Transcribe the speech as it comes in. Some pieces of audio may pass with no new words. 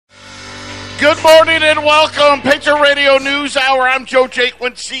Good morning and welcome. Patriot Radio News Hour. I'm Joe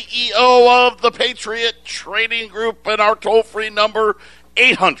Jaquin, CEO of the Patriot Trading Group, and our toll-free number,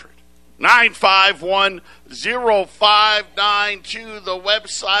 800-951-0592. The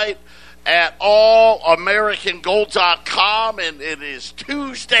website at allamericangold.com, and it is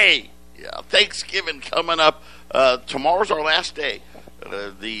Tuesday. Yeah, Thanksgiving coming up. Tomorrow's our last day.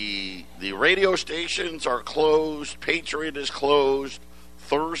 The radio stations are closed. Patriot is closed.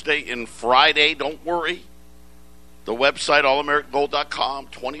 Thursday and Friday, don't worry. The website, allamericangold.com,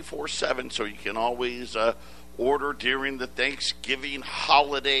 24/7, so you can always order during the Thanksgiving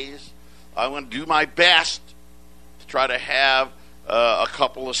holidays. I'm going to do my best to try to have a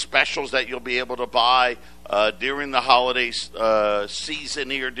couple of specials that you'll be able to buy during the holiday season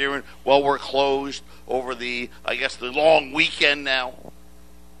here, while we're closed over the long weekend now.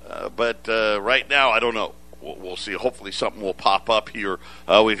 But right now, I don't know. We'll see. Hopefully something will pop up here.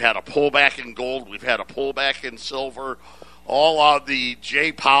 We've had a pullback in gold. We've had a pullback in silver. All on the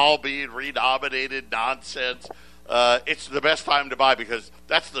Jay Powell being renominated nonsense. It's the best time to buy because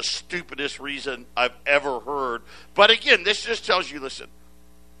that's the stupidest reason I've ever heard. But again, this just tells you, listen,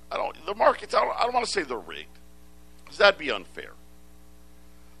 the markets, I don't want to say they're rigged because that'd be unfair.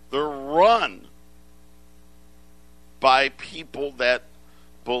 They're run by people that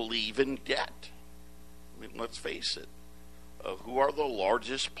believe in debt. I mean, let's face it. Who are the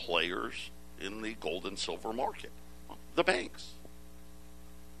largest players in the gold and silver market? Well, the banks.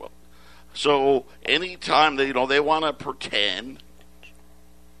 Well, so anytime they want to pretend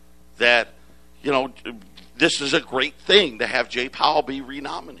that this is a great thing to have Jay Powell be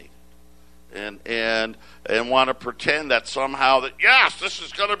renominated, and want to pretend that somehow that yes, this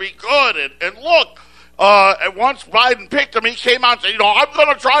is going to be good, and look, and once Biden picked him, he came out and said, I'm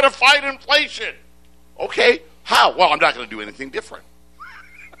going to try to fight inflation. Okay, how? Well, I'm not going to do anything different.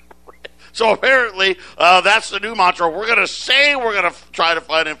 So apparently, that's the new mantra. We're going to say we're going to try to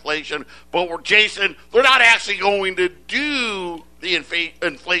fight inflation, but they're not actually going to do the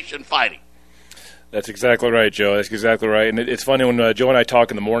inflation fighting. That's exactly right, Joe. That's exactly right. And it's funny when Joe and I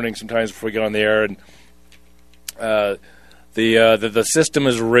talk in the morning sometimes before we get on the air, and the system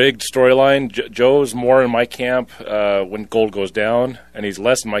is rigged storyline. Joe's more in my camp when gold goes down, and he's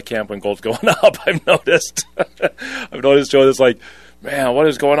less in my camp when gold's going up. I've noticed. Joe, that's like, man, what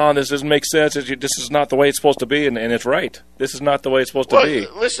is going on? This doesn't make sense. This is not the way it's supposed to be, and it's right. This is not the way it's supposed to be.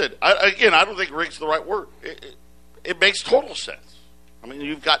 Listen, I don't think rigged's the right word. It makes total sense. I mean,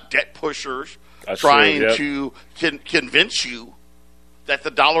 you've got debt pushers trying to convince you that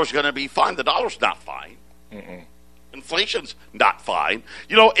the dollar's going to be fine. The dollar's not fine. Mm-mm. Inflation's not fine.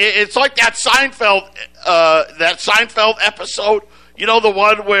 It's like that Seinfeld episode. The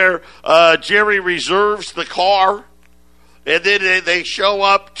one where Jerry reserves the car, and then they show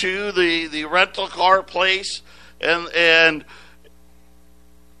up to the rental car place, and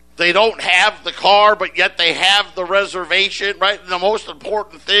they don't have the car, but yet they have the reservation, right? And the most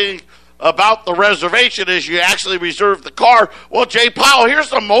important thing about the reservation is you actually reserve the car. Well, Jay Powell, here's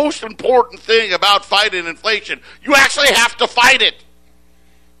the most important thing about fighting inflation. You actually have to fight it.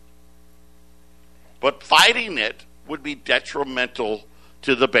 But fighting it would be detrimental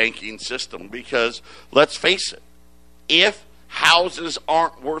to the banking system because, let's face it, if houses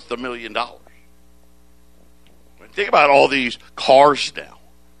aren't worth $1 million, think about all these cars now.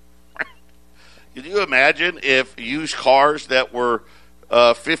 Can you imagine if used cars that were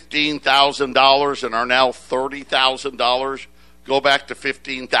 $15,000 and are now $30,000 go back to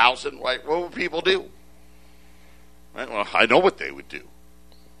 $15,000? Right? What would people do? Right? Well, I know what they would do.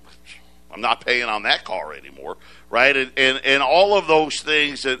 I'm not paying on that car anymore, right? And all of those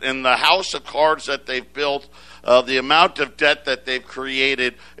things, and the house of cards that they've built, the amount of debt that they've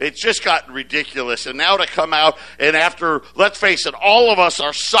created, it's just gotten ridiculous. And now to come out and after, let's face it, all of us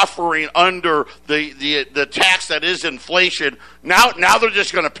are suffering under the tax that is inflation. Now they're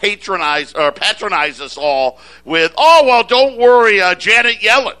just going to patronize us all with, oh, well, don't worry, Janet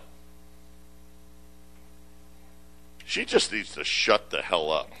Yellen. She just needs to shut the hell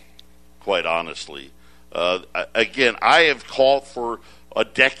up. Quite honestly. Again, I have called for a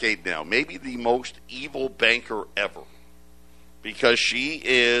decade now, maybe the most evil banker ever, because she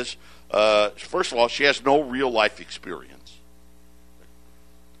is, first of all, she has no real life experience.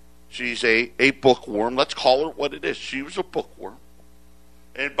 She's a bookworm. Let's call her what it is. She was a bookworm.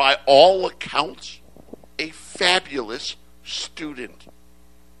 And by all accounts, a fabulous student.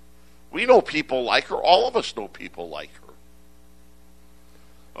 We know people like her. All of us know people like her.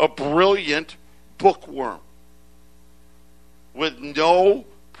 A brilliant bookworm with no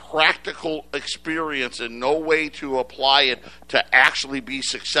practical experience and no way to apply it to actually be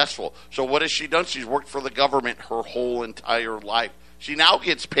successful. So what has she done? She's worked for the government her whole entire life. She now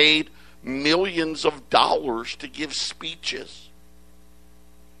gets paid millions of dollars to give speeches.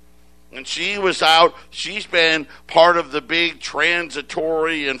 And she was out, she's been part of the big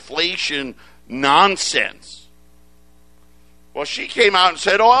transitory inflation nonsense. Well, she came out and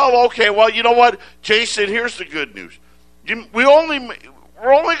said, oh, okay, well, you know what, Jason, here's the good news. We're only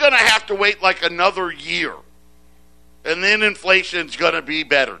going to have to wait like another year, and then inflation's going to be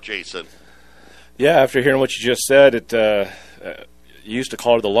better, Jason. Yeah, after hearing what you just said, you used to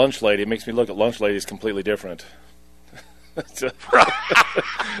call her the lunch lady. It makes me look at lunch ladies completely different.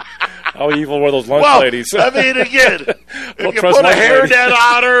 How evil were those lunch ladies? I mean, again, if you put a hairnet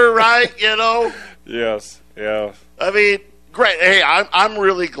on her, right, you know? Yes, yeah. I mean, great. Hey, I'm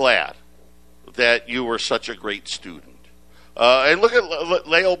really glad that you were such a great student. And look at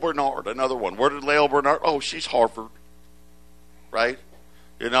Lael Bernard, another one. Where did Lael Bernard? Oh, she's Harvard, right?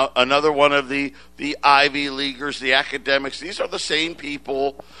 You know, another one of the Ivy Leaguers, the academics. These are the same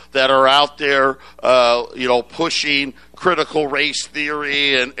people that are out there, pushing critical race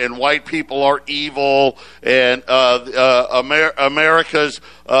theory and white people are evil and America's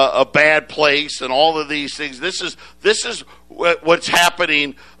a bad place and all of these things. This is what's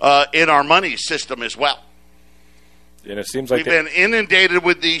happening in our money system as well. And it seems like we've been inundated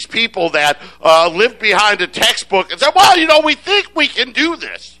with these people that live behind a textbook and say, well, we think we can do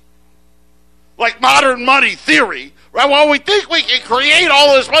this. Like modern money theory, right? Well, we think we can create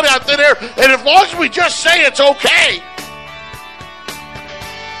all this money out there, and as long as we just say it's okay.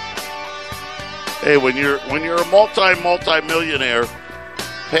 Hey, when you're a multi-millionaire,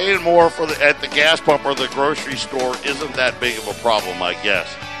 paying more at the gas pump or the grocery store isn't that big of a problem, I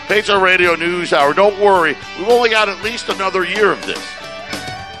guess. Patriot Radio News Hour. Don't worry, we've only got at least another year of this.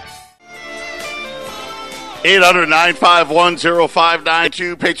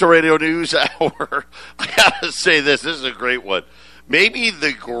 800-951-0592, Patriot Radio News Hour. I gotta say this is a great one. Maybe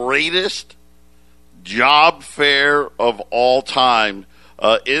the greatest job fair of all time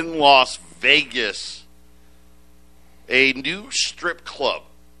in Las Vegas. A new strip club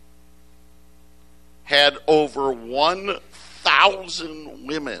had over 1,000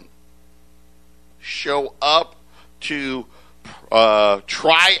 women show up to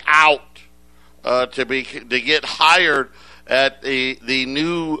try out to get hired at the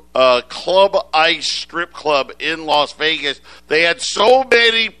new Club Ice strip club in Las Vegas. They had so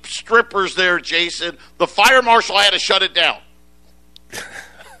many strippers there, Jason, the fire marshal had to shut it down.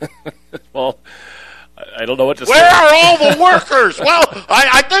 Well, I don't know what to say. Where are all the workers? Well,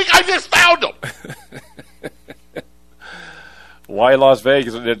 I think I just found them. Why Las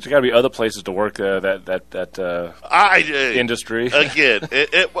Vegas? There's got to be other places to work that industry. Again,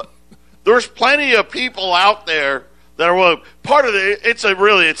 there's plenty of people out there that are part of it. It's a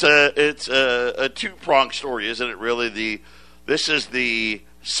two-pronged story, isn't it? Really, this is the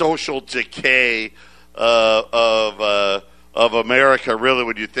social decay of America. Really,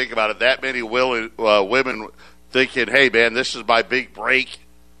 when you think about it, that many women thinking, "Hey, man, this is my big break."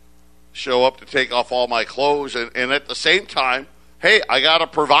 Show up to take off all my clothes, and at the same time, hey, I got to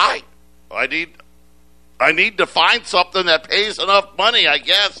provide. I need to find something that pays enough money, I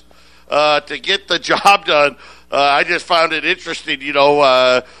guess, to get the job done. I just found it interesting.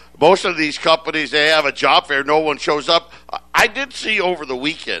 Most of these companies, they have a job fair. No one shows up. I did see over the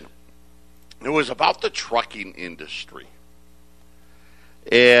weekend, it was about the trucking industry.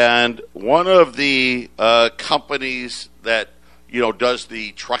 And one of the companies that, does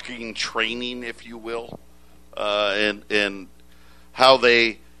the trucking training, if you will, and how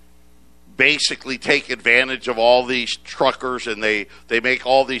they basically take advantage of all these truckers, and they make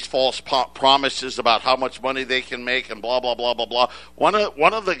all these false promises about how much money they can make and blah, blah, blah, blah, blah. One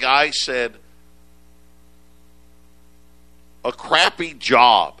of the guys said, a crappy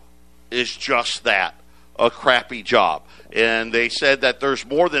job is just that, a crappy job. And they said that there's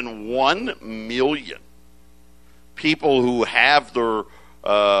more than 1 million people who have their,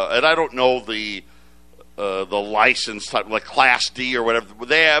 and I don't know the license type, like Class D or whatever.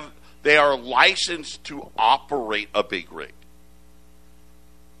 They are licensed to operate a big rig.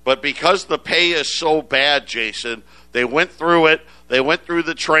 But because the pay is so bad, Jason, they went through it. They went through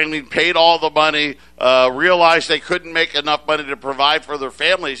the training, paid all the money, realized they couldn't make enough money to provide for their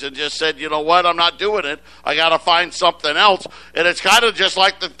families, and just said, you know what, I'm not doing it. I got to find something else. And it's kind of just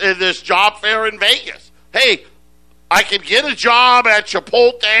like this job fair in Vegas. Hey, I could get a job at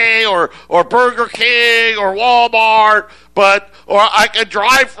Chipotle or Burger King or Walmart, or I could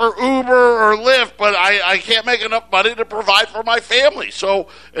drive for Uber or Lyft, but I can't make enough money to provide for my family. So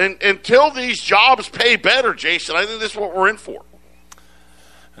until these jobs pay better, Jason, I think this is what we're in for.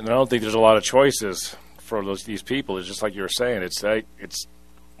 And I don't think there's a lot of choices for these people. It's just like you were saying. It's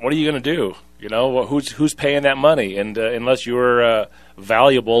what are you going to do? You know, who's paying that money? And unless you're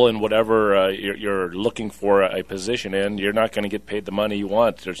valuable in whatever you're looking for a position in, you're not going to get paid the money you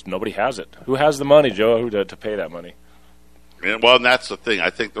want. Nobody has it. Who has the money, Joe, to pay that money? And that's the thing.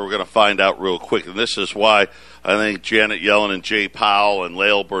 I think that we're going to find out real quick. And this is why I think Janet Yellen and Jay Powell and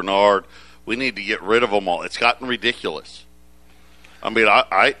Lael Bernard, we need to get rid of them all. It's gotten ridiculous. I mean,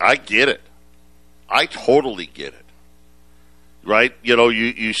 I get it. I totally get it. Right? You know,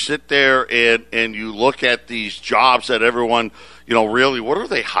 you sit there and you look at these jobs that everyone, you know, really, what are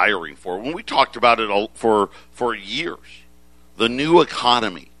they hiring for? When we talked about it for years, the new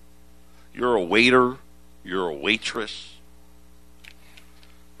economy. You're a waiter, you're a waitress,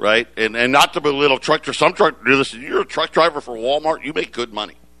 right? And not to belittle truck drivers. Some truck do this. You're a truck driver for Walmart, you make good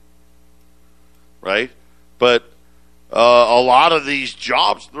money, right? But a lot of these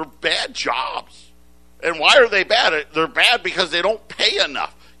jobs, they're bad jobs. And why are they bad? They're bad because they don't pay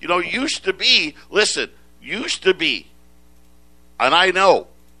enough. You know, used to be, and I know,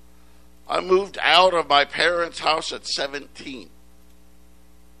 I moved out of my parents' house at 17.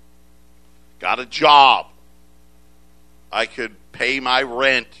 Got a job. I could pay my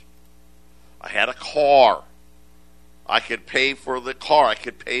rent. I had a car. I could pay for the car. I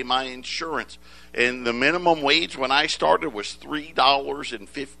could pay my insurance. And the minimum wage when I started was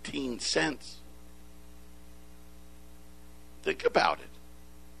 $3.15. Think about it.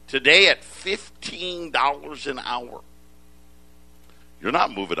 Today at $15 an hour, you're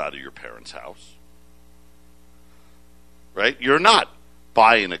not moving out of your parents' house. Right? You're not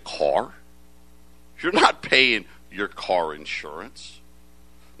buying a car. You're not paying your car insurance.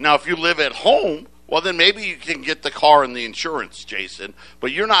 Now, if you live at home, well, then maybe you can get the car and the insurance, Jason,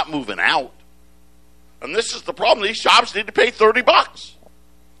 but you're not moving out. And this is the problem. These jobs need to pay $30.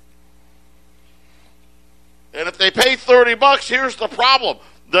 And if they pay $30, here's the problem.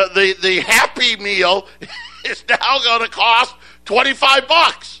 The Happy Meal is now going to cost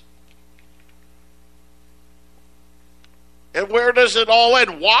 $25. And where does it all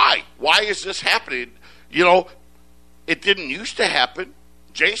end? Why? Why is this happening? You know, it didn't used to happen.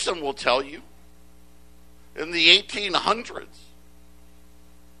 Jason will tell you. In the 1800s.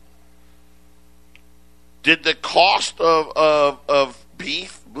 Did the cost of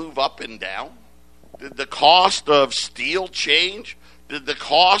beef move up and down? Did the cost of steel change? Did the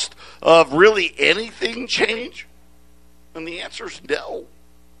cost of really anything change? And the answer is no.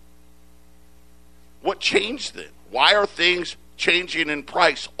 What changed then? Why are things changing in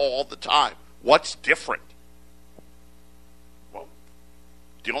price all the time? What's different? Well,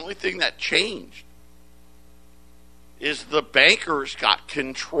 the only thing that changed is the bankers got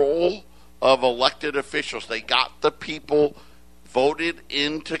control of elected officials. They got the people voted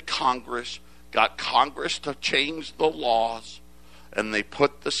into Congress, got Congress to change the laws, and they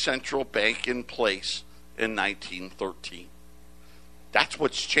put the central bank in place in 1913. That's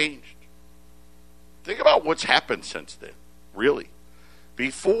what's changed. Think about what's happened since then, really.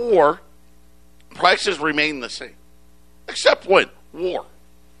 Before, prices remained the same, except when? War.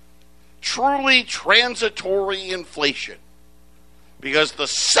 Truly transitory inflation. Because the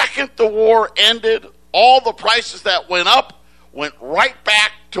second the war ended, all the prices that went up went right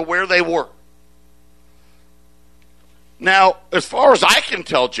back to where they were. Now, as far as I can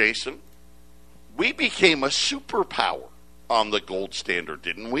tell, Jason, we became a superpower on the gold standard,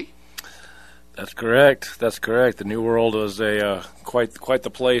 didn't we? That's correct. That's correct. The New World was quite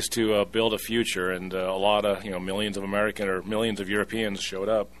the place to build a future, and a lot of millions of American or millions of Europeans showed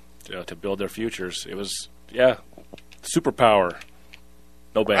up to build their futures. It was superpower.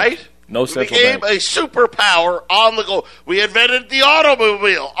 No bank. Right? No central bank. We became a superpower on the gold. We invented the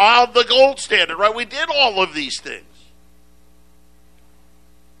automobile on the gold standard, right? We did all of these things.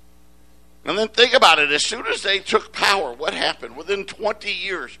 And then think about it. As soon as they took power, what happened? Within 20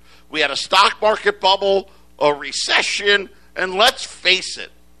 years, we had a stock market bubble, a recession, and let's face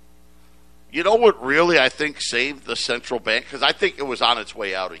it. You know what really, I think, saved the central bank? Because I think it was on its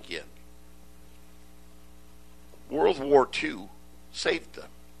way out again. World War II saved them.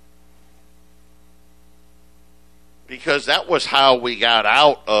 Because that was how we got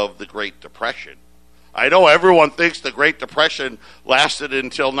out of the Great Depression. I know everyone thinks the Great Depression lasted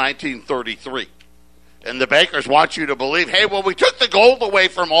until 1933. And the bankers want you to believe, hey, well, we took the gold away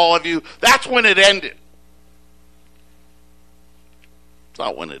from all of you. That's when it ended. It's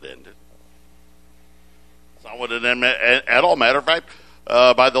not when it ended. It's not when it ended at all. Matter of fact,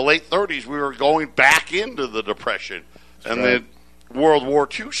 by the late 30s, we were going back into the Depression. That's and right. then World War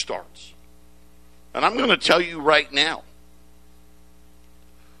II starts. And I'm going to tell you right now,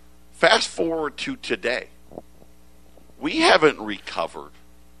 fast forward to today, we haven't recovered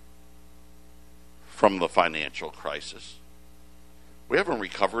from the financial crisis. We haven't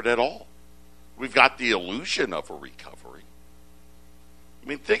recovered at all. We've got the illusion of a recovery. I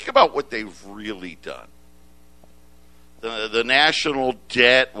mean, think about what they've really done. The national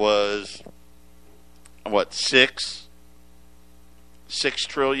debt was, what, $6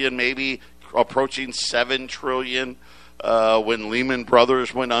 trillion, maybe approaching $7 trillion when Lehman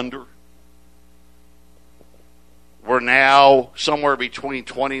Brothers went under. We're now somewhere between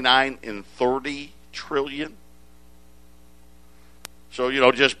 29 and 30 trillion.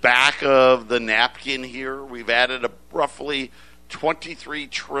 So, just back of the napkin here, we've added roughly 23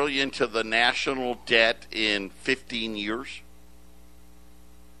 trillion to the national debt in 15 years.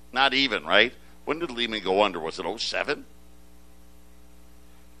 Not even, right? When did Lehman go under? Was it 07?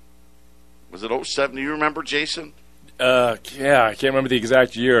 Was it 07? Do you remember, Jason? Yeah, I can't remember the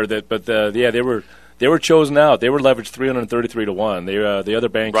exact year but they were chosen out. They were leveraged 333 to 1. The other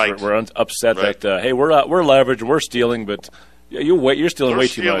banks were upset that hey, we're leveraged, we're stealing, but you're stealing way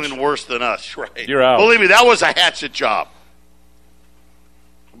too much. They're stealing worse than us, right? You're out. Believe me, that was a hatchet job.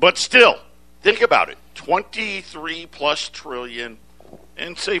 But still, think about it: 23 plus trillion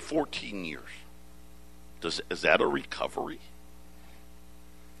in say 14 years. Is that a recovery?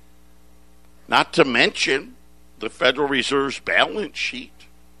 Not to mention the Federal Reserve's balance sheet.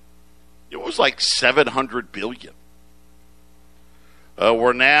 It was like $700 billion.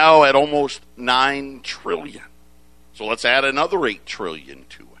 We're now at almost $9 trillion. So let's add another $8 trillion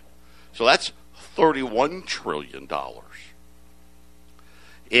to it. So that's $31 trillion.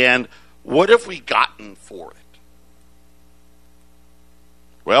 And what have we gotten for it?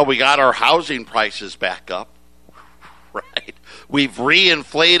 Well, we got our housing prices back up, right? We've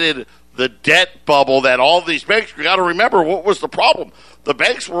reinflated the debt bubble that all these banks, you got to remember, what was the problem? The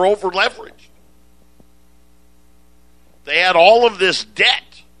banks were over leveraged. They had all of this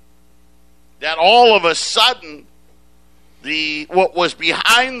debt that all of a sudden what was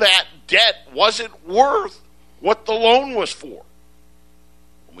behind that debt wasn't worth what the loan was for.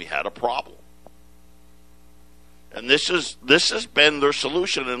 We had a problem. And this has been their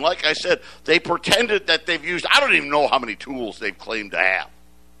solution. And like I said, they pretended that they've used, I don't even know how many tools they've claimed to have.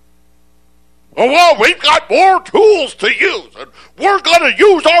 Oh, well, we've got more tools to use, and we're going to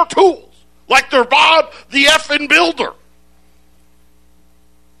use our tools like they're Bob the effing Builder.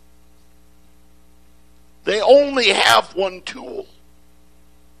 They only have one tool: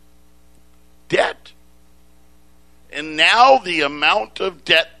 debt. And now the amount of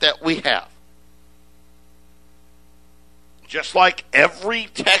debt that we have, just like every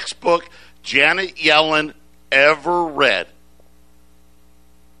textbook Janet Yellen ever read,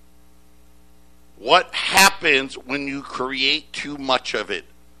 what happens when you create too much of it?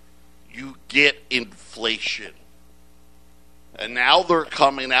 You get inflation. And now they're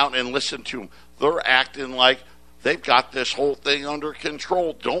coming out, and listen to them. They're acting like they've got this whole thing under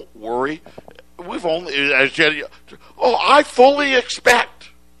control. Don't worry. We've only, I fully expect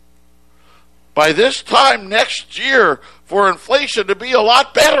by this time next year for inflation to be a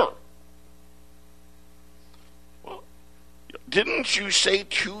lot better. Well, didn't you say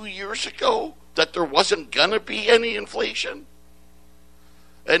 2 years ago that there wasn't going to be any inflation?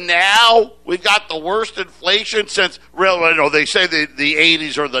 And now we've got the worst inflation since, they say the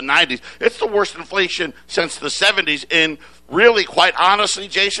 80s or the 90s. It's the worst inflation since the 70s. And really, quite honestly,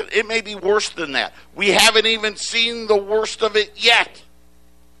 Jason, it may be worse than that. We haven't even seen the worst of it yet.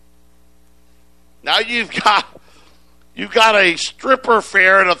 Now you've got a stripper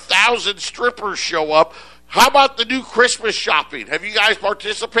fair and 1,000 strippers show up. How about the new Christmas shopping? Have you guys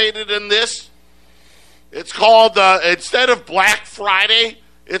participated in this? It's called, instead of Black Friday,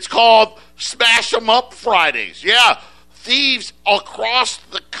 it's called Smash 'em Up Fridays. Yeah, thieves across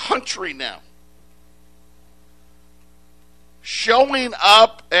the country now showing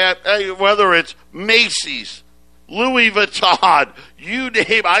up at, whether it's Macy's, Louis Vuitton, you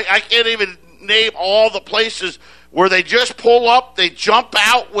name, I can't even name all the places where they just pull up, they jump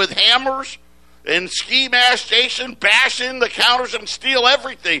out with hammers and ski mask Jason, bash in the counters and steal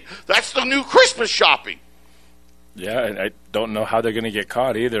everything. That's the new Christmas shopping. Yeah, and I don't know how they're going to get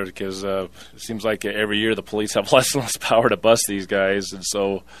caught either, because it seems like every year the police have less and less power to bust these guys, and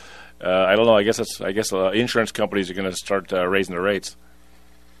so I don't know. I guess insurance companies are going to start raising their rates.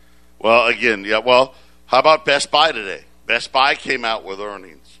 Well, again, yeah. Well, how about Best Buy today? Best Buy came out with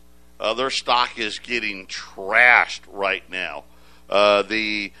earnings. Their stock is getting trashed right now.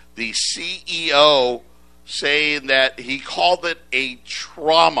 The CEO saying that he called it a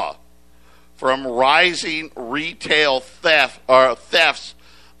trauma from rising retail thefts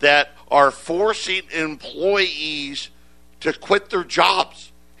that are forcing employees to quit their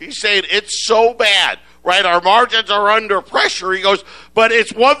jobs. He's saying it's so bad, right? Our margins are under pressure. He goes, but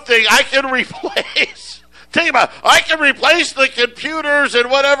it's one thing I can replace. Think about it. I can replace the computers and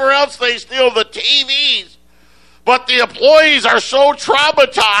whatever else they steal, the TVs. But the employees are so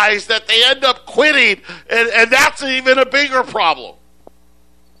traumatized that they end up quitting, and that's even a bigger problem.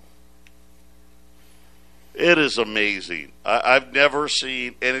 It is amazing. I've never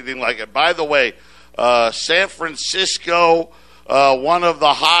seen anything like it. By the way, San Francisco, one of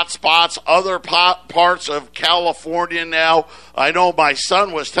the hot spots, other parts of California now. I know my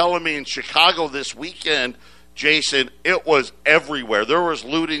son was telling me in Chicago this weekend, Jason, it was everywhere. There was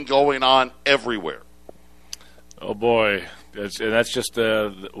looting going on everywhere. Oh, boy. That's just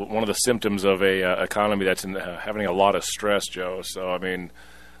one of the symptoms of a economy that's having a lot of stress, Joe. So, I mean,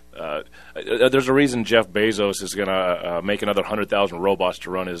 there's a reason Jeff Bezos is going to make another 100,000 robots to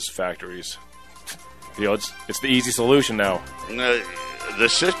run his factories. You know, it's the easy solution now. The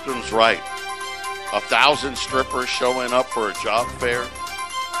system's right. 1,000 strippers showing up for a job fair.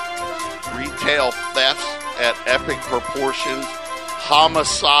 Retail thefts at epic proportions.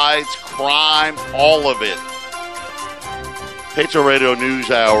 Homicides, crime, all of it. Patriot Radio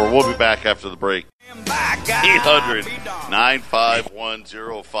News Hour. We'll be back after the break.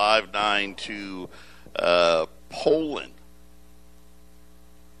 800-951-0592. Poland,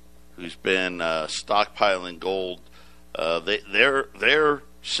 who's been stockpiling gold. Their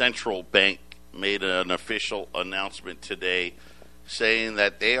central bank made an official announcement today saying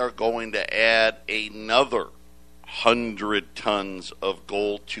that they are going to add another 100 tons of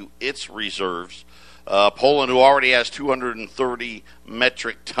gold to its reserves. Poland, who already has 230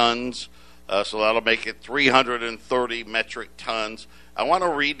 metric tons, so that'll make it 330 metric tons. I want to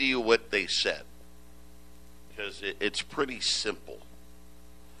read to you what they said, because it's pretty simple.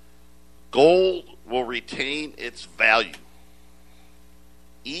 Gold will retain its value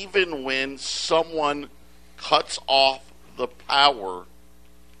even when someone cuts off the power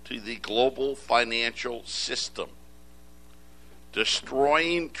to the global financial system,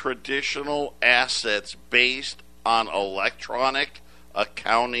 destroying traditional assets based on electronic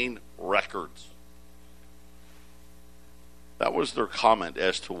accounting records. That was their comment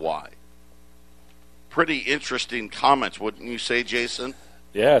as to why. Pretty interesting comments, wouldn't you say, Jason?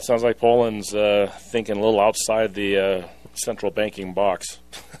 Yeah, it sounds like Poland's thinking a little outside the central banking box.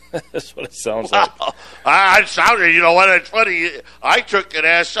 That's what it sounds like. You know what? It's funny. I took it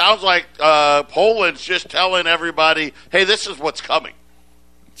as sounds like Poland's just telling everybody, "Hey, this is what's coming."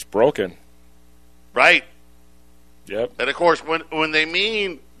 It's broken, right? Yep. And of course, when they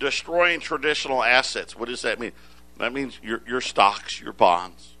mean destroying traditional assets, what does that mean? That means your stocks, your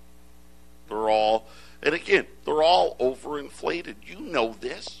bonds. They're all, and again, they're all overinflated. You know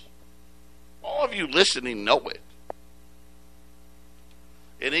this. All of you listening know it.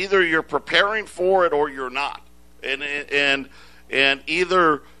 And either you're preparing for it or you're not. And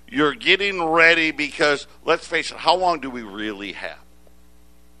either you're getting ready because, let's face it, how long do we really have?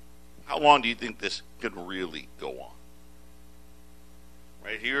 How long do you think this could really go on?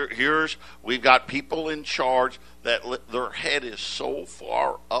 Right here's we've got people in charge that their head is so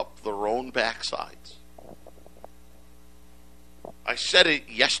far up their own backsides. I said it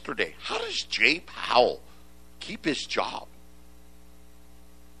yesterday. How does Jay Powell keep his job?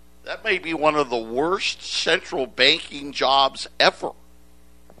 That may be one of the worst central banking jobs ever.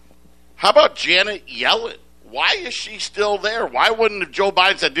 How about Janet Yellen? Why is she still there? Why wouldn't Joe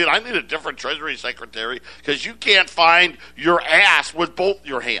Biden say, dude, I need a different Treasury Secretary because you can't find your ass with both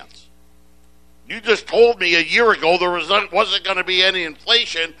your hands. You just told me a year ago there wasn't going to be any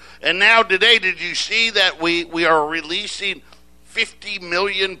inflation, and now today, did you see that we are releasing 50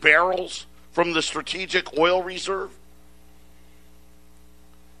 million barrels from the strategic oil reserve?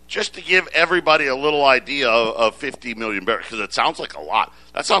 Just to give everybody a little idea of 50 million barrels, because it sounds like a lot.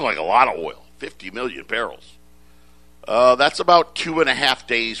 That sounds like a lot of oil, 50 million barrels. That's about 2.5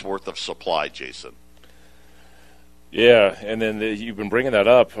 days worth of supply, Jason. Yeah, and then you've been bringing that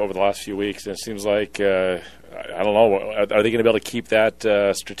up over the last few weeks, and it seems like, I don't know, are they going to be able to keep that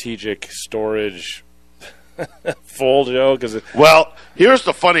strategic storage full, Joe? Well, here's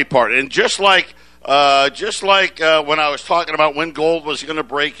the funny part, and just like when I was talking about when gold was going to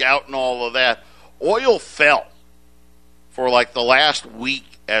break out and all of that, oil fell for like the last week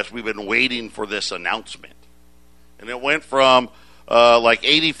as we've been waiting for this announcement. And it went from like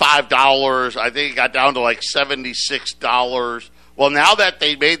 $85. I think it got down to like $76. Well, now that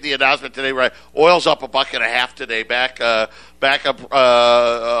they made the announcement today, right, oil's up $1.50 today, back up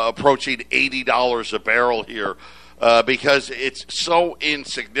approaching $80 a barrel here, because it's so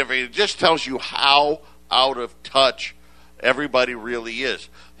insignificant. It just tells you how out of touch everybody really is.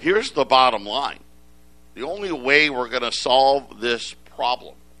 Here's the bottom line. The only way we're going to solve this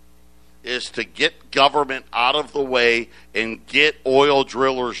problem is to get government out of the way and get oil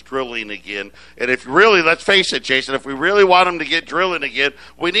drillers drilling again. And if really, let's face it, Jason, if we really want them to get drilling again,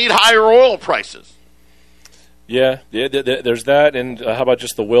 we need higher oil prices. Yeah, there's that, and how about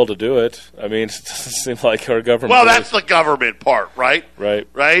just the will to do it? I mean, it doesn't seem like our government... Well, that's the government part, right? Right.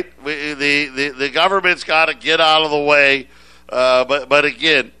 The government's got to get out of the way, but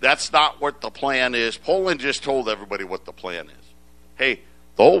again, that's not what the plan is. Poland just told everybody what the plan is. Hey,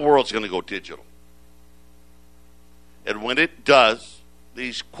 the whole world's going to go digital. And when it does,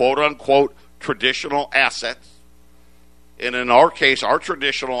 these quote-unquote traditional assets, and in our case, our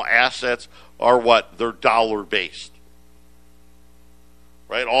traditional assets are what? They're dollar-based.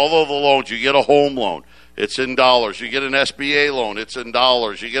 Right? All of the loans, you get a home loan, it's in dollars. You get an SBA loan, it's in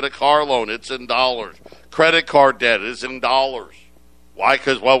dollars. You get a car loan, it's in dollars. Credit card debt is in dollars. Why?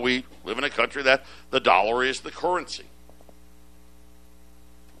 Because, well, we live in a country that the dollar is the currency.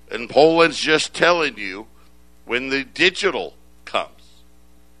 And Poland's just telling you, when the digital comes,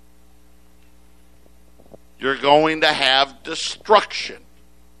 you're going to have destruction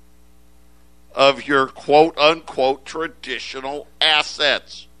of your quote-unquote traditional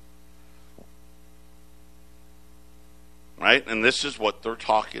assets. Right? And this is what they're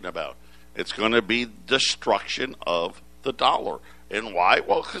talking about. It's going to be destruction of the dollar. And why?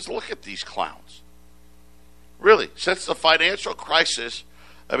 Well, because look at these clowns. Really, since the financial crisis,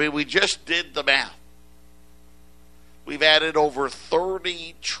 I mean, we just did the math. We've added over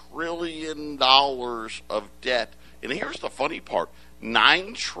 $30 trillion of debt. And here's the funny part.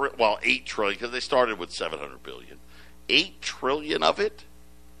 8 trillion, because they started with $700 billion. $8 trillion of it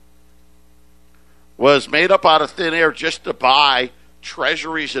was made up out of thin air just to buy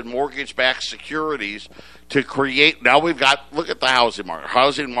treasuries and mortgage-backed securities to create. Now we've got, look at the housing market.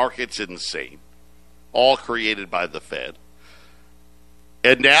 Housing market's insane. All created by the Fed.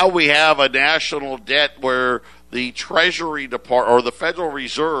 And now we have a national debt where the Treasury Department, or the Federal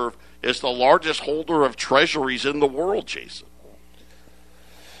Reserve, is the largest holder of treasuries in the world, Jason.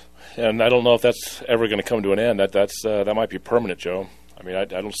 And I don't know if that's ever going to come to an end. That might be permanent, Joe. I mean, I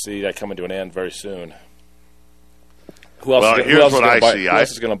don't see that coming to an end very soon. Who else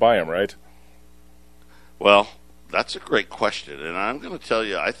is going to buy them, right? Well, that's a great question. And I'm going to tell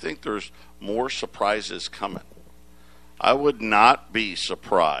you, I think there's more surprises coming. I would not be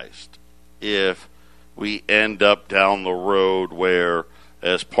surprised if we end up down the road where,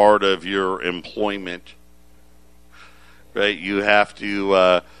 as part of your employment, right, you have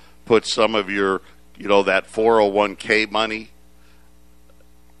to put some of your, that 401k money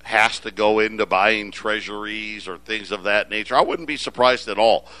has to go into buying treasuries or things of that nature. I wouldn't be surprised at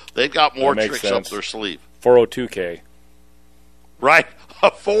all. They've got more tricks up their sleeve. 402k. Right, a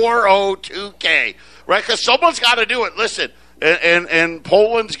 402k. Right, because someone's got to do it. Listen, and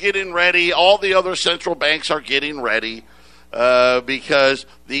Poland's getting ready. All the other central banks are getting ready because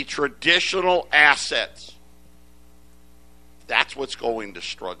the traditional assets, that's what's going to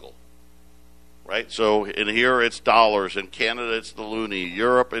struggle. Right? So in here it's dollars. In Canada it's the loonie.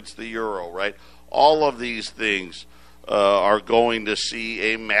 Europe it's the euro. Right? All of these things are going to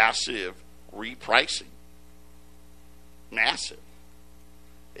see a massive repricing. Massive.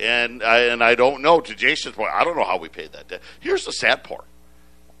 And I don't know, to Jason's point, I don't know how we paid that debt. Here's the sad part.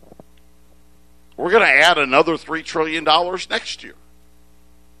 We're going to add another $3 trillion next year.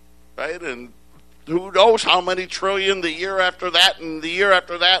 Right? And who knows how many trillion the year after that, and the year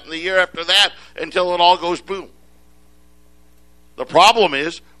after that, and the year after that, until it all goes boom. The problem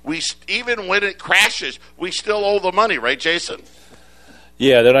is, even when it crashes, we still owe the money, right, Jason?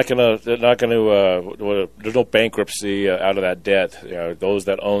 Yeah, they're not going to. There's no bankruptcy out of that debt. Those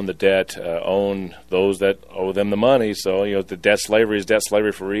that own the debt own those that owe them the money. So the debt slavery is debt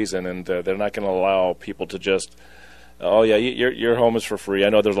slavery for a reason, and they're not going to allow people to just, oh yeah, your home is for free. I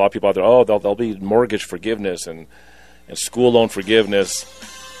know there's a lot of people out there. Oh, there'll be mortgage forgiveness and school loan forgiveness.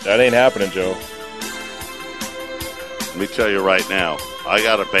 That ain't happening, Joe. Let me tell you right now, I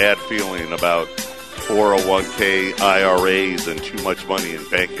got a bad feeling about 401k IRAs and too much money in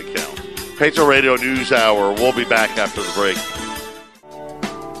bank accounts. Patriot Radio News Hour. We'll be back after the break.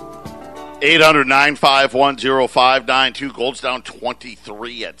 800-951-0592. Gold's down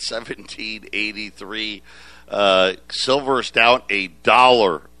 23 at 1783. Silver is down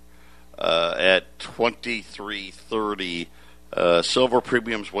 $1 at 23.30. Silver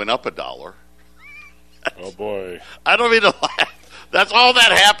premiums went up $1. Oh boy! I don't mean to laugh. That's all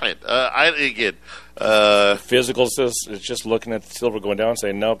that happened. Physical is just looking at silver going down, and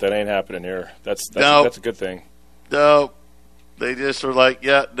saying, "Nope, that ain't happening here." That's a good thing. No, they just are like,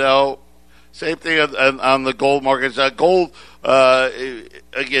 yeah, no. Same thing on the gold markets. Gold,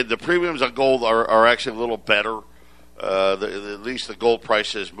 again, the premiums on gold are actually a little better. At least the gold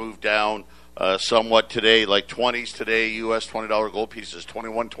price has moved down somewhat today, like 20s today. U.S. $20 gold piece is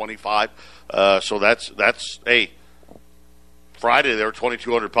 $21.25. So that's hey, Friday they were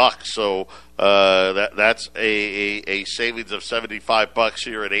 $2,200. So that's a savings of $75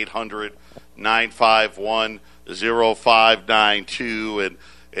 here at 800-951-0592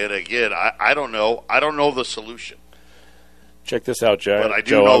 and again, I don't know. I don't know the solution. Check this out, Jack. But I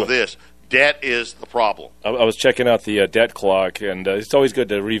do know this. Debt is the problem. I was checking out the debt clock, and it's always good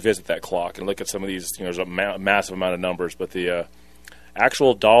to revisit that clock and look at some of these. There's a massive amount of numbers, but the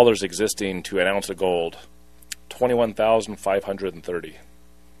actual dollars existing to an ounce of gold, 21,530. Isn't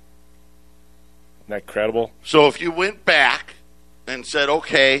that incredible? So if you went back and said,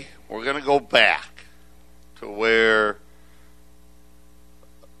 okay, we're going to go back to where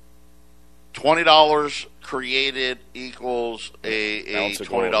 $20 created equals a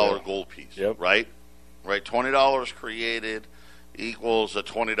 $20 gold piece, yep. Right? Right, $20 created equals a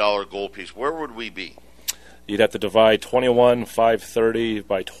 $20 gold piece. Where would we be? You'd have to divide 21,530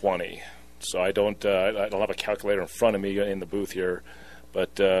 by 20. So I don't have a calculator in front of me in the booth here,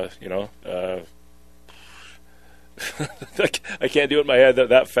 but I can't do it in my head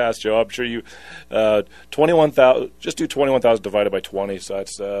that fast, Joe. I'm sure you 21,000. Just do 21,000 divided by 20. So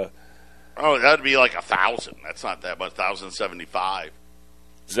that's. Oh, that would be like 1,000. That's not that much. 1,075.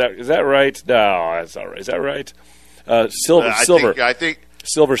 Is that right? No, that's not right. Is that right? Silver. I think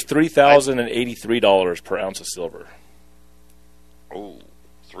silver's $3,083 per ounce of silver. Oh,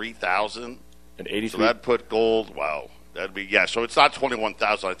 3,000 and 83. So that'd put gold. Wow, that'd be So it's not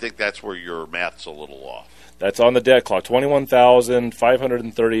 21,000. I think that's where your math's a little off. That's on the debt clock.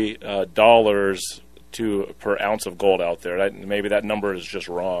 $21,530 per ounce of gold out there. Maybe that number is just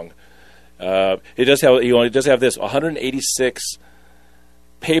wrong. It does have this 186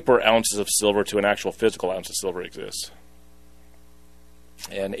 paper ounces of silver to an actual physical ounce of silver exists,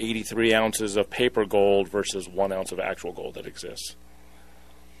 and 83 ounces of paper gold versus 1 ounce of actual gold that exists.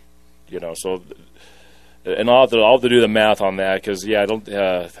 So, and I'll have to do the math on that because I don't. You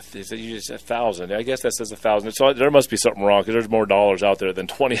just 1,000. I guess that says 1,000. So there must be something wrong because there's more dollars out there than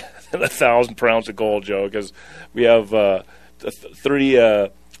 1,000 per ounce of gold, Joe. Because we have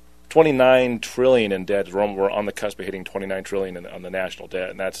 29 trillion in debt. We're on the cusp of hitting 29 trillion on the national debt,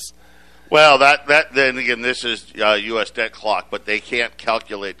 and that's. Well, that then again, this is U.S. debt clock, but they can't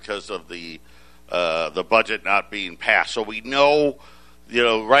calculate because of the budget not being passed. So we know,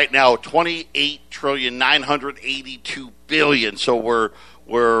 right now, 28,982,000,000,000. So we're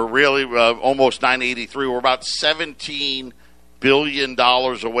really almost 983. We're about $17 billion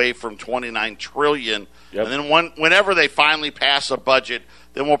away from 29 trillion. Yep. And then whenever they finally pass a budget,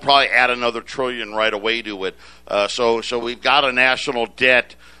 then we'll probably add another trillion right away to it. So we've got a national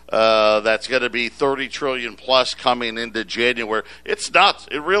debt that's going to be 30 trillion plus coming into January. It's nuts.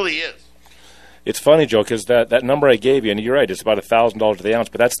 It really is. It's funny, Joe, because that number I gave you, and you're right, it's about $1,000 to the ounce,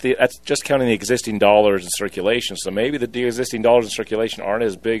 but that's just counting the existing dollars in circulation. So maybe the existing dollars in circulation aren't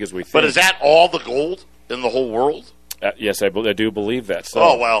as big as we think. But is that all the gold in the whole world? Yes, I do believe that. So.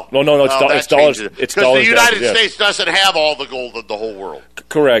 Oh, well. No, it's dollars. It's dollars. Because the United States doesn't have all the gold in the whole world.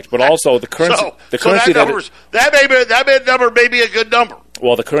 Correct, but also the currency. That number may be a good number.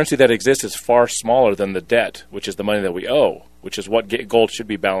 Well, the currency that exists is far smaller than the debt, which is the money that we owe, which is what gold should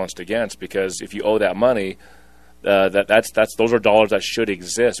be balanced against. Because if you owe that money, those are dollars that should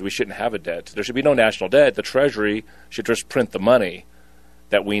exist. We shouldn't have a debt. There should be no national debt. The Treasury should just print the money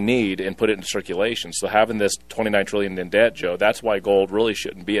that we need and put it in circulation. So having this 29 trillion in debt, Joe, that's why gold really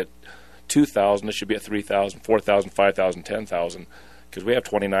shouldn't be at 2,000. It should be at 3,000, 4,000, 5,000, 10,000, because we have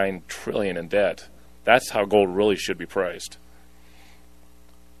 29 trillion in debt. That's how gold really should be priced.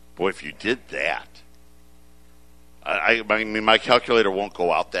 Boy, if you did that, I mean, my calculator won't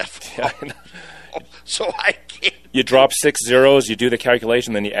go out that far. Yeah, so I can't. You drop 6 zeros, you do the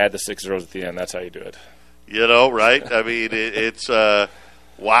calculation, then you add the 6 zeros at the end. That's how you do it. Right? I mean, it's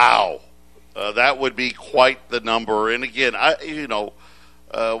wow. That would be quite the number. And again,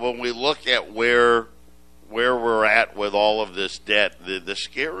 when we look at where we're at with all of this debt, the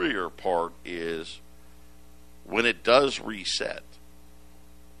scarier part is when it does reset,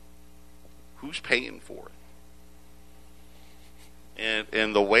 who's paying for it?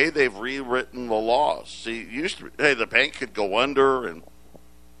 and the way they've rewritten the laws. See, it used to be, hey, the bank could go under, and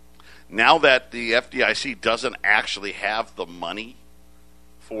now that the FDIC doesn't actually have the money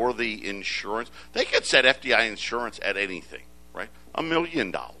for the insurance, they could set FDIC insurance at anything, right? $1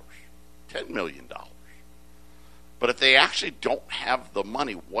 million, $10 million. But if they actually don't have the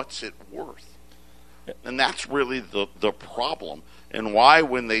money, what's it worth? And that's really the problem, and why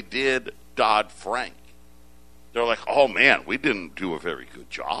when they did Dodd-Frank, they're like, oh, man, we didn't do a very good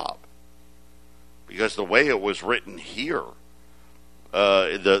job. Because the way it was written here,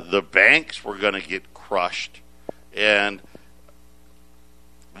 the banks were going to get crushed, and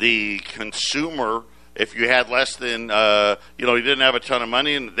the consumer, if you had less than, you didn't have a ton of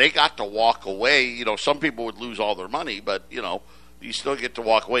money, and they got to walk away. Some people would lose all their money, but, you still get to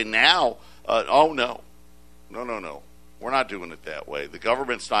walk away. Now, oh, no. We're not doing it that way. The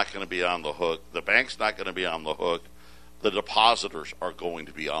government's not going to be on the hook. The bank's not going to be on the hook. The depositors are going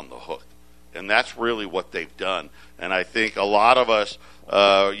to be on the hook. And that's really what they've done. And I think a lot of us,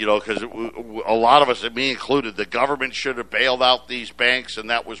 because a lot of us, me included, the government should have bailed out these banks, and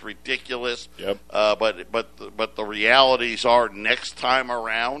that was ridiculous. Yep. But the realities are, next time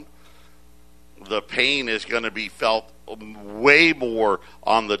around, the pain is going to be felt way more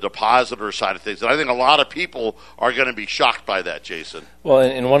on the depositor side of things. And I think a lot of people are going to be shocked by that, Jason. Well,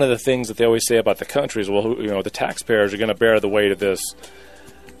 and one of the things that they always say about the country is, well, the taxpayers are going to bear the weight of this.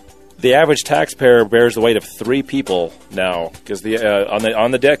 The average taxpayer bears the weight of 3 people now, because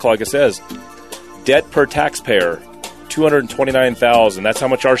on the debt clock it says debt per taxpayer, $229,000. That's how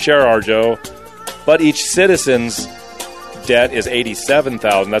much our share are, Joe. But each citizen's debt is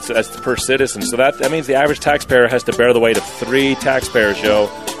 $87,000. That's per citizen. So that means the average taxpayer has to bear the weight of 3 taxpayers, Joe.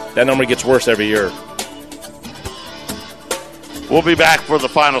 That number gets worse every year. We'll be back for the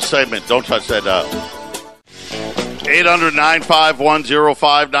final segment. Don't touch that dial.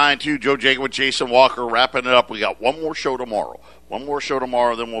 800-951-0592. Joe Jacob with Jason Walker wrapping it up. We got one more show tomorrow.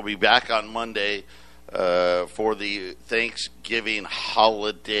 Then we'll be back on Monday for the Thanksgiving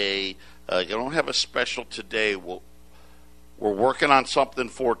holiday. You don't have a special today. We're working on something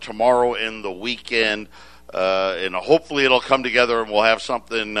for tomorrow and the weekend, and hopefully it'll come together and we'll have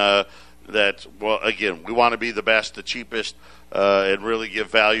something that, well, again, we want to be the best, the cheapest, and really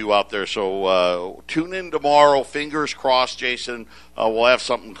give value out there. So tune in tomorrow. Fingers crossed, Jason. We'll have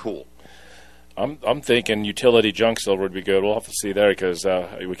something cool. I'm thinking utility junk silver would be good. We'll have to see there, because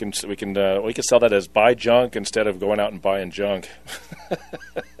we can sell that as buy junk instead of going out and buying junk.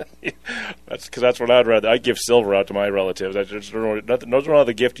 That's what I'd rather. I give silver out to my relatives. Those are not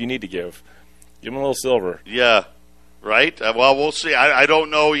the gift you need to give. Give them a little silver. Yeah, right. Well, we'll see. I don't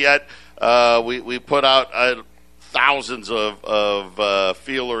know yet. We put out thousands of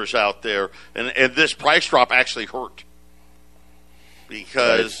feelers out there, and this price drop actually hurt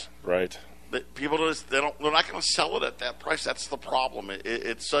because right. People they're not going to sell it at that price. That's the problem.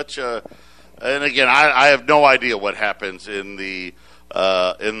 It's such a, and again, I have no idea what happens in the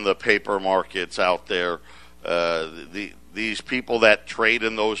paper markets out there. These people that trade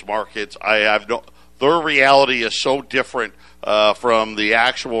in those markets, their reality is so different from the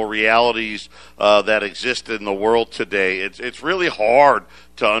actual realities that exist in the world today. It's really hard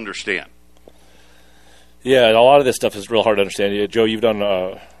to understand. Yeah, a lot of this stuff is real hard to understand. Joe, you've done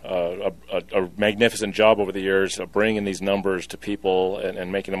a magnificent job over the years of bringing these numbers to people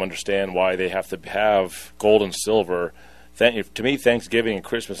and making them understand why they have to have gold and silver. To me, Thanksgiving and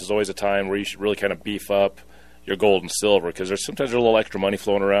Christmas is always a time where you should really kind of beef up your gold and silver, because there's sometimes a little extra money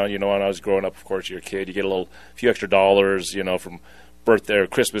flowing around. When I was growing up, of course, you're a kid, you get a few extra dollars, from birthday or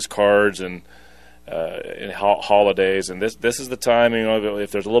Christmas cards and holidays, and this is the time,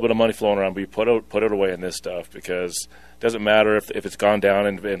 if there's a little bit of money flowing around, we put it away in this stuff, because it doesn't matter if it's gone down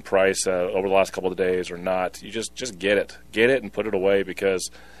in price over the last couple of days or not. You just get it and put it away,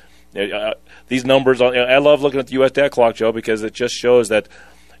 because these numbers. I love looking at the U.S. debt clock, Joe, because it just shows that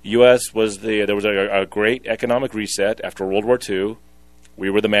U.S. there was a great economic reset after World War II. We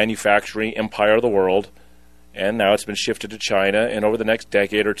were the manufacturing empire of the world. And now it's been shifted to China, and over the next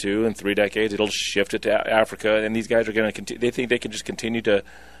decade or two, in 3 decades, it'll shift it to Africa. And these guys are going to continue. They think they can just continue to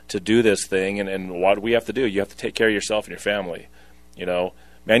do this thing. And what do we have to do? You have to take care of yourself and your family.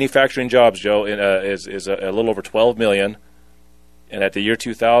 Manufacturing jobs, Joe, is a little over 12 million, and at the year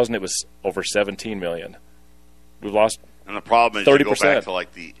 2000, it was over 17 million. We've lost 30%. And the problem is 30%. You go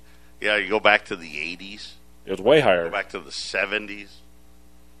back to you go back to the 80s. It was way higher. Go back to the 70s.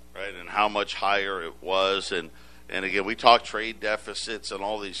 Right, and how much higher it was, and again, we talk trade deficits and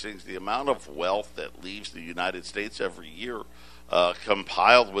all these things. The amount of wealth that leaves the United States every year,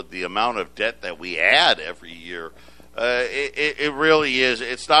 compiled with the amount of debt that we add every year, It really is.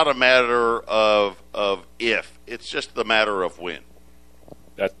 It's not a matter of if. It's just the matter of when.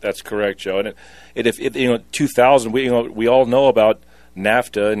 That's correct, Joe. And if 2000, we all know about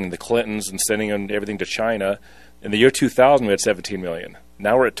NAFTA and the Clintons and sending everything to China. In the year 2000, we had 17 million.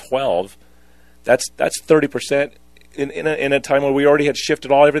 Now we're at 12. That's 30% in a time when we already had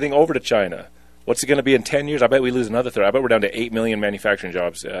shifted everything over to China. What's it going to be in 10 years? I bet we lose another third. I bet we're down to 8 million manufacturing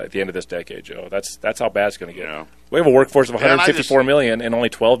jobs at the end of this decade, Joe. That's how bad it's going to get. Yeah. We have a workforce of 154 million, and only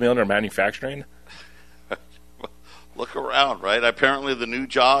 12 million are manufacturing. Look around, right? Apparently, the new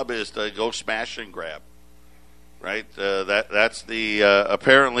job is to go smash and grab, right? That's the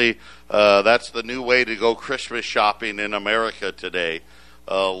apparently that's the new way to go Christmas shopping in America today.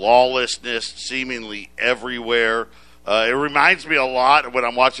 Lawlessness seemingly everywhere. It reminds me a lot when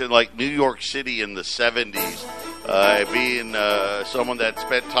I'm watching like New York City in the 70s. Being someone that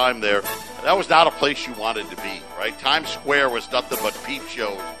spent time there, that was not a place you wanted to be, right? Times Square was nothing but peep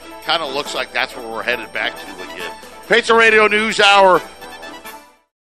shows. Kind of looks like that's where we're headed back to again. Patriot Radio News Hour